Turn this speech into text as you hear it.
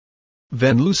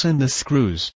Then loosen the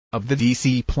screws of the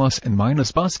DC plus and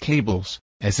minus bus cables,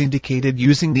 as indicated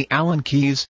using the Allen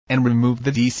keys, and remove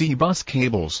the DC bus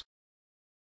cables.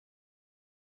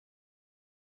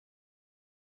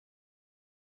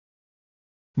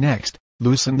 Next,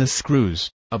 loosen the screws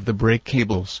of the brake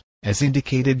cables, as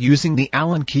indicated using the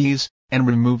Allen keys, and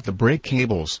remove the brake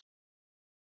cables.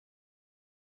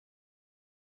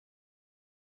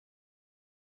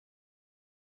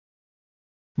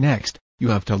 Next, you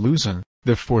have to loosen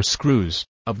the 4 screws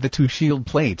of the 2 shield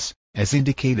plates, as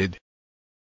indicated.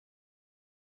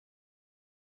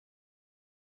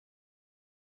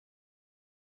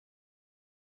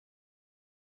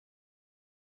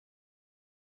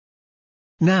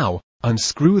 Now,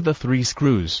 unscrew the 3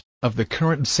 screws of the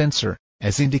current sensor,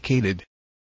 as indicated.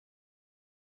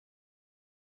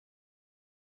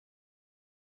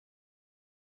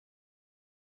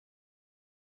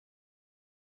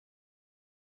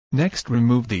 Next,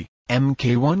 remove the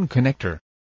MK1 connector.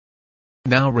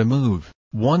 Now remove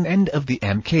one end of the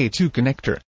MK2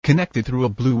 connector, connected through a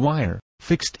blue wire,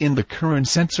 fixed in the current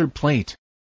sensor plate.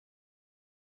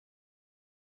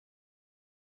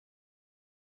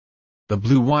 The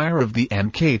blue wire of the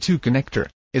MK2 connector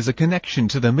is a connection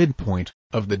to the midpoint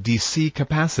of the DC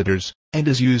capacitors, and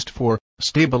is used for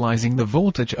stabilizing the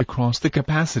voltage across the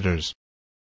capacitors.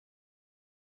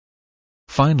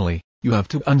 Finally, you have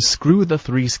to unscrew the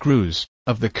 3 screws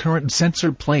of the current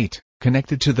sensor plate,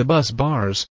 connected to the bus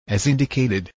bars, as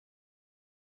indicated.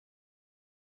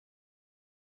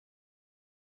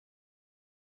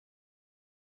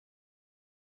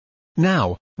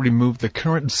 Now, remove the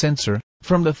current sensor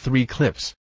from the 3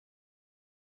 clips.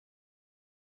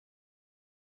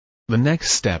 The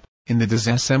next step in the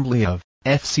disassembly of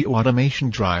FC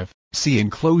automation drive C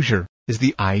enclosure is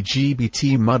the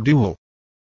IGBT module.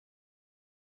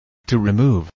 To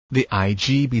remove the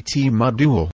IGBT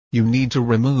module, you need to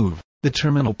remove the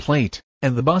terminal plate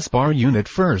and the bus bar unit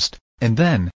first, and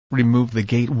then remove the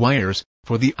gate wires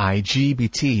for the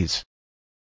IGBTs.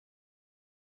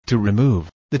 To remove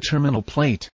the terminal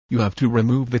plate, you have to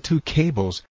remove the 2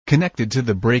 cables connected to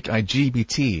the brake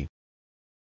IGBT.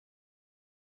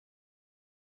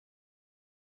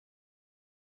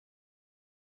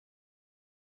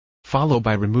 Follow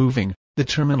by removing the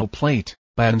terminal plate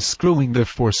by unscrewing the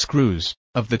 4 screws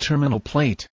of the terminal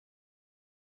plate.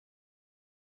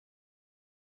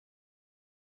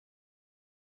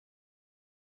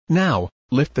 Now,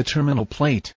 lift the terminal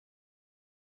plate.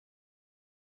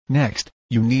 Next,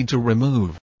 you need to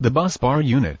remove the bus bar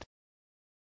unit.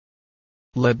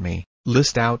 Let me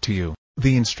list out to you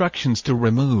the instructions to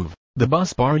remove the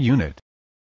bus bar unit.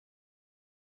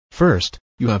 First,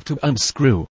 you have to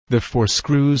unscrew the 4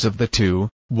 screws of the 2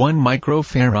 1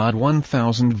 microfarad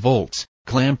 1000 volts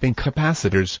clamping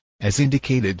capacitors, as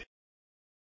indicated.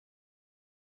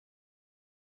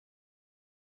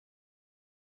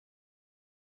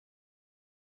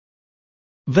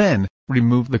 Then,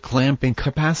 remove the clamping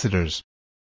capacitors.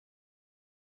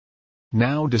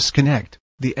 Now disconnect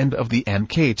the end of the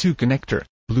MK2 connector,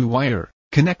 blue wire,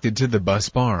 connected to the bus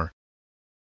bar.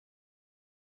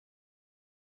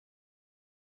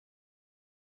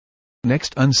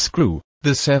 Next, unscrew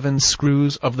the 7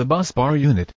 screws of the bus bar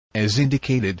unit, as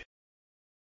indicated.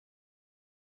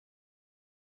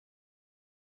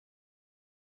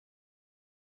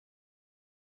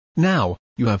 Now,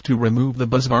 you have to remove the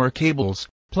bus bar cables,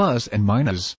 plus and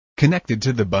minus, connected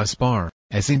to the bus bar,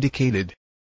 as indicated.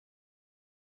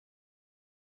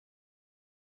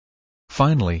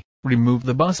 Finally, remove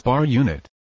the bus bar unit.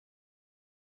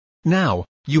 Now,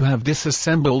 you have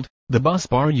disassembled the bus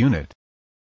bar unit.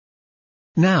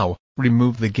 Now,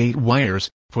 remove the gate wires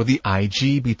for the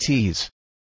IGBTs.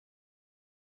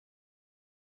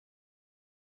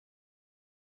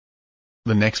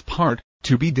 The next part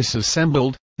to be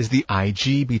disassembled is the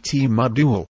IGBT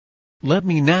module. Let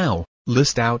me now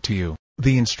list out to you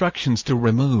the instructions to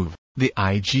remove the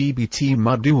IGBT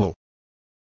module.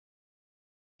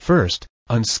 First,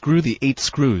 unscrew the 8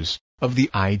 screws of the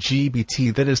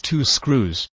IGBT, that is 2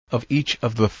 screws of each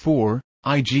of the 4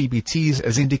 IGBTs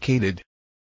as indicated.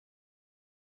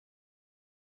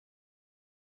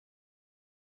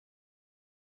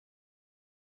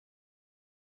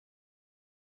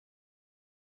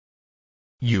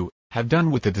 You have done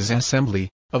with the disassembly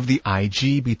of the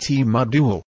IGBT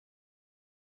module.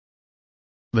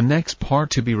 The next part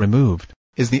to be removed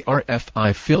is the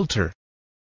RFI filter.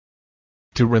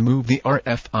 To remove the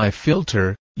RFI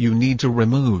filter, you need to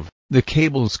remove the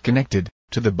cables connected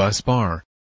to the bus bar.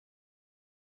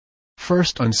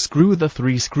 First, unscrew the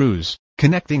 3 screws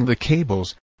connecting the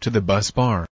cables to the bus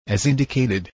bar, as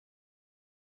indicated.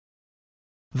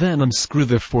 Then unscrew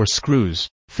the 4 screws,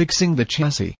 fixing the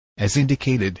chassis, as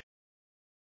indicated.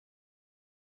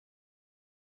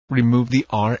 Remove the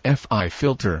RFI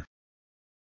filter.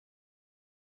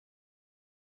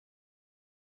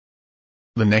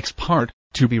 The next part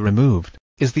to be removed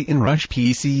is the inrush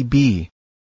PCB.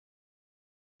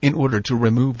 In order to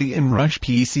remove the inrush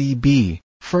PCB,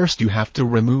 first you have to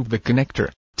remove the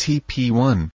connector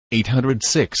TP1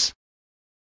 806.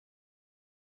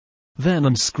 Then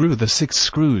unscrew the 6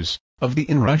 screws of the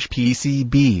inrush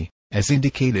PCB, as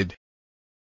indicated.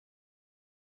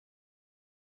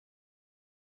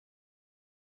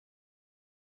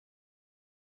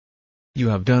 You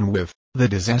have done with the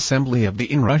disassembly of the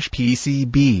inrush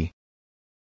PCB.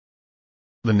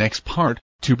 The next part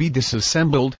to be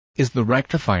disassembled is the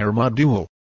rectifier module.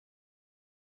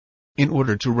 In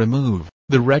order to remove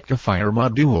the rectifier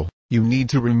module, you need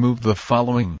to remove the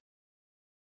following.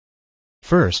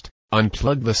 First,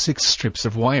 unplug the 6 strips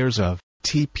of wires of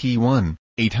TP1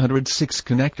 806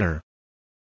 connector.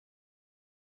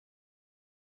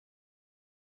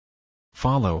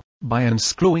 Follow by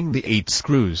unscrewing the 8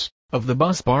 screws of the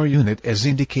bus bar unit as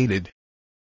indicated.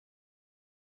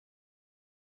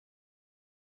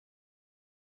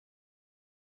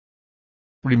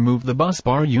 Remove the bus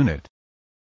bar unit.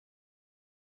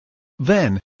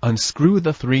 Then, unscrew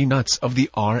the 3 nuts of the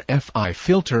RFI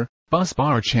filter bus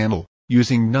bar channel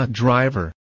using nut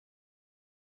driver.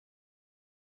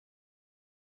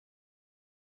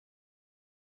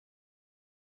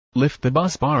 Lift the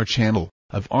bus bar channel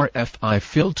of RFI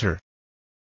filter.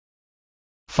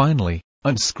 Finally,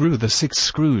 unscrew the 6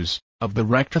 screws of the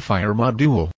rectifier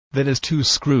module, that is 2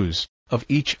 screws of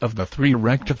each of the 3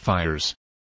 rectifiers.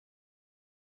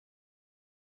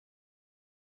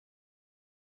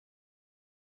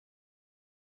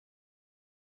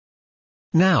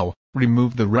 Now,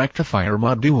 remove the rectifier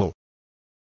module.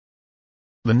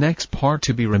 The next part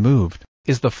to be removed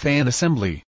is the fan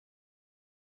assembly.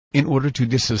 In order to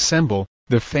disassemble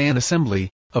the fan assembly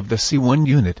of the C1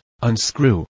 unit,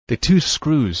 unscrew the 2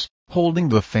 screws holding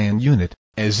the fan unit,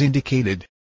 as indicated.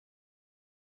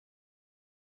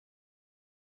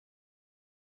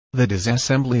 The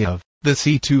disassembly of the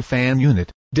C2 fan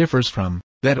unit differs from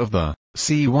that of the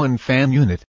C1 fan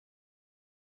unit.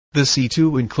 The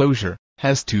C2 enclosure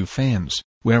has 2 fans,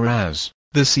 whereas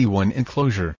the C1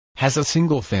 enclosure has a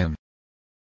single fan.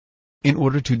 In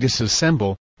order to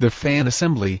disassemble the fan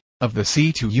assembly of the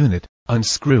C2 unit,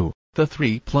 unscrew the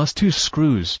 3 plus 2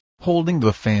 screws holding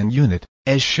the fan unit,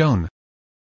 as shown.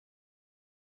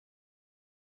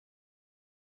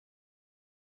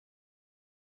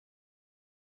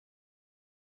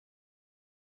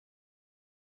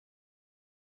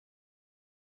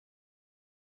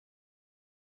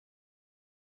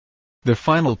 The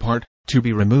final part to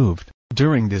be removed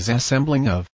during disassembling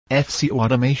of FC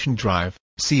automation drive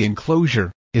C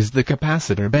enclosure is the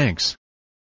capacitor banks.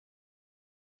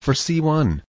 For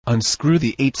C1, unscrew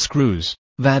the 8 screws,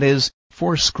 that is,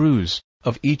 4 screws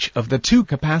of each of the 2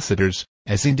 capacitors,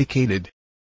 as indicated.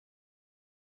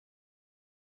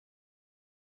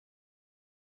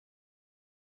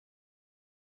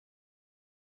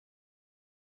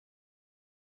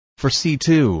 For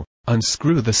C2,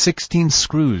 unscrew the 16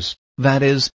 screws, that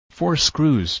is, 4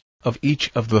 screws of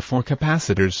each of the 4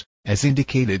 capacitors, as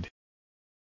indicated.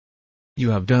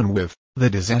 You have done with the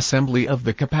disassembly of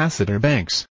the capacitor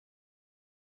banks.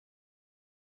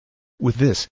 With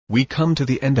this, we come to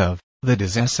the end of the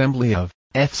disassembly of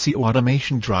FC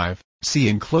automation drive C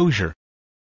enclosure.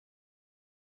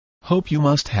 Hope you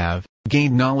must have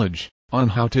gained knowledge on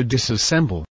how to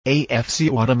disassemble a FC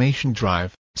automation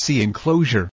drive C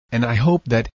enclosure, and I hope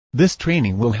that this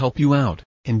training will help you out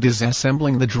in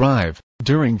disassembling the drive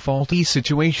during faulty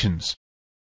situations.